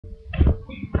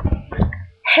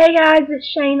Hey guys,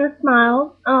 it's Shayna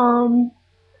Smiles. I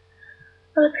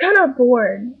was kind of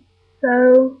bored,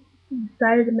 so I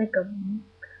decided to make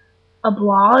a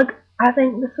blog. I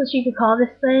think that's what you could call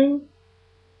this thing.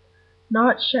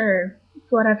 Not sure. It's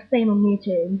what I've seen on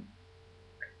YouTube.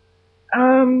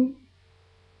 Um,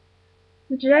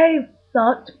 Today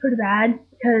sucked pretty bad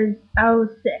because I was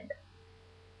sick.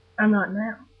 I'm not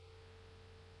now.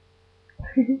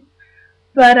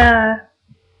 But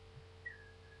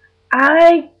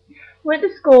I went to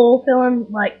school feeling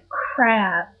like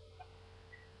crap.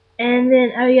 And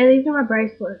then, oh yeah, these are my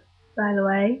bracelets, by the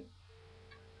way.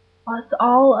 Lost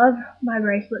all of my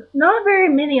bracelets. Not very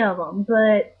many of them,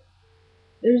 but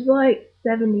there's like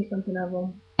 70 something of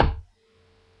them.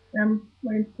 I'm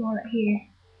wearing one right here.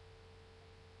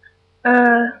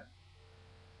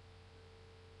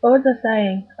 What was I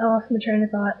saying? I lost my train of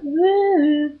thought.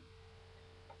 Woo!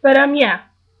 But yeah.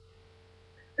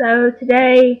 So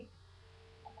today,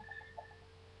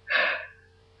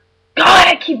 God,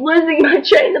 I keep losing my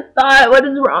train of thought. What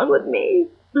is wrong with me?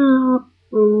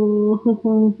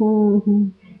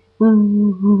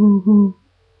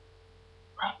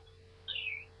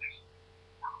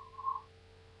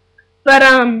 But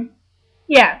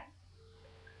yeah.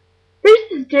 There's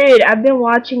this dude I've been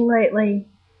watching lately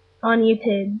on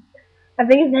YouTube. I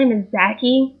think his name is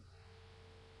Zachy.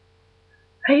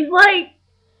 He's like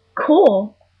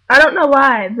cool. I don't know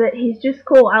why, but he's just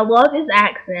cool. I love his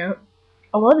accent.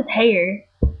 I love his hair.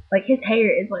 Like his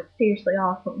hair is like seriously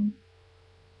awesome.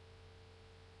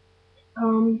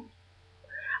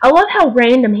 I love how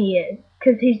random he is,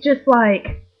 cause he's just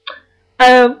like,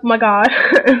 oh my god,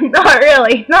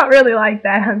 not really like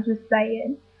that. I'm just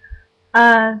saying.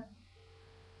 I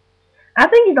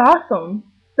think he's awesome.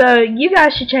 So you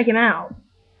guys should check him out.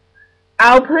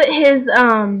 I'll put his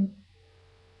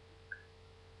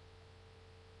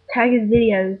tag his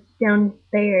videos down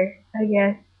there, I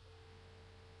guess.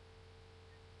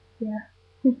 Yeah.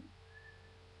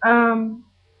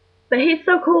 But he's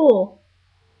so cool.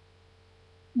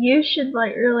 You should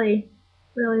like really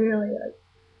like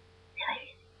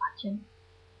watch him.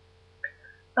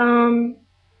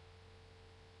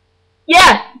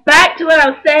 Yeah, back to what I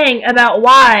was saying about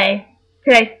why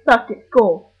today sucked at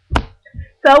school.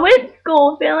 So I went to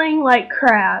school feeling like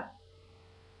crap.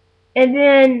 And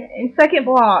then in second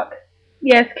block,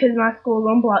 yes, because my school's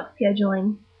on block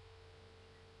scheduling.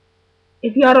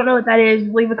 If y'all don't know what that is,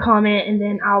 leave a comment and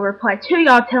then I'll reply to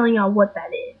y'all telling y'all what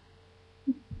that is.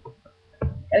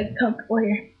 Gotta get comfortable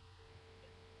here.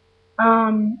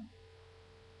 I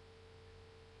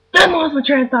lost my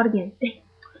train of thought again.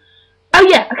 Oh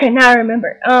yeah, okay, now I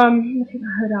remember. Let me take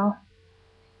my hood off.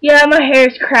 Yeah, my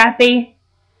hair's crappy.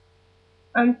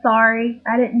 I'm sorry.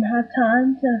 I didn't have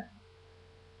time to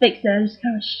fix it. I just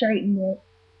kind of straightened it.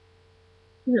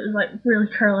 It was like really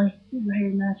curly. My hair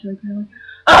is naturally curly.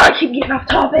 Oh, I keep getting off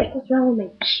topic. What's wrong with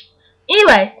me?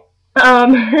 Anyway,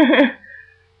 there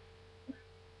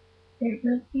it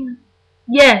goes again.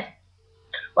 Yes.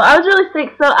 Well, I was really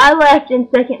sick, so I left in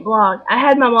second block. I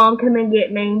had my mom come and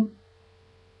get me.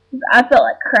 I felt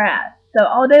like crap. So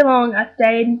all day long, I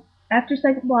stayed. After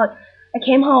second block, I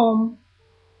came home,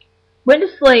 went to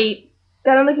sleep,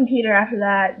 got on the computer after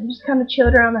that, just kind of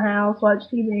chilled around the house, watched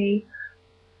TV,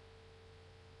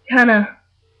 kind of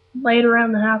laid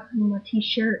around the house in my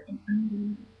t-shirt and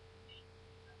underwear.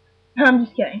 I'm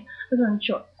just kidding. I was wearing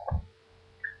shorts.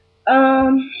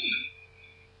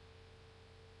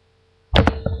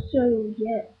 So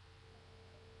yeah,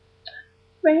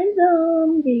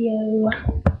 random video.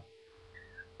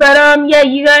 But yeah,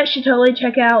 you guys should totally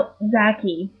check out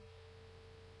Zachy.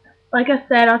 Like I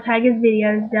said, I'll tag his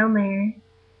videos down there.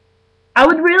 I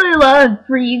would really love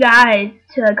for you guys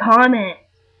to comment.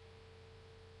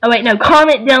 Oh wait, no,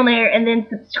 comment down there and then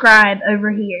subscribe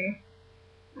over here.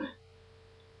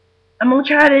 I'm gonna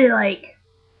try to like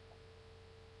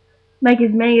make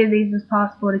as many of these as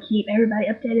possible to keep everybody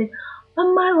updated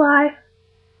on my life.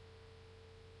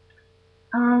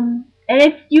 And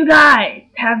if you guys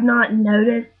have not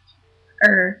noticed,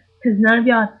 or because none of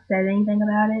y'all have said anything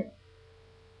about it,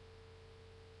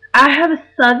 I have a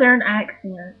southern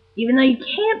accent, even though you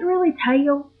can't really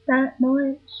tell that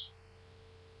much.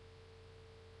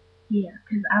 Yeah,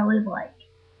 because I live like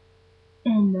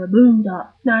in the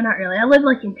boondocks. No, not really. I live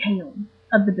like in town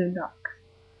of the boondocks.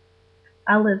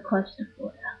 I live close to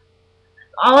Florida.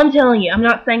 All I'm telling you, I'm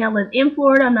not saying I live in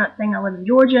Florida. I'm not saying I live in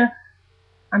Georgia.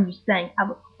 I'm just saying I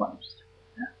live close to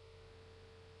Florida.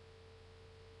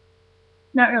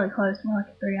 Not really close, more like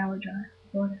a 3-hour drive to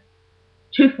Florida.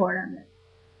 To Florida, I meant.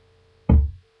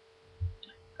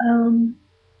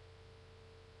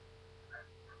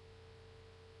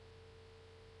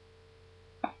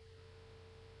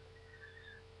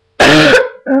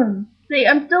 See,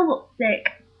 I'm still sick.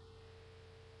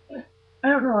 I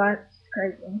don't know why. It's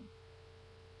crazy.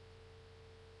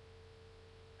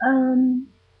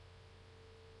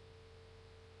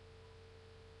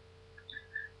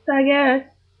 So I guess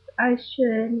I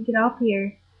should get off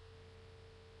here.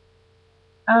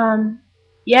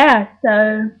 Yeah,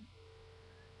 so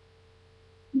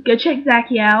go check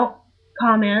Zachy out,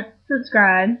 comment,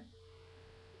 subscribe,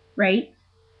 rate.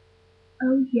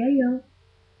 Oh yeah, yo.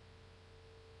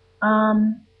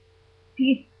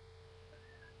 Peace.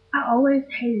 I always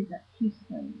hated that peace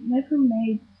thing. Never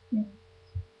made sense.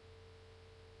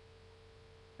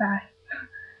 Bye.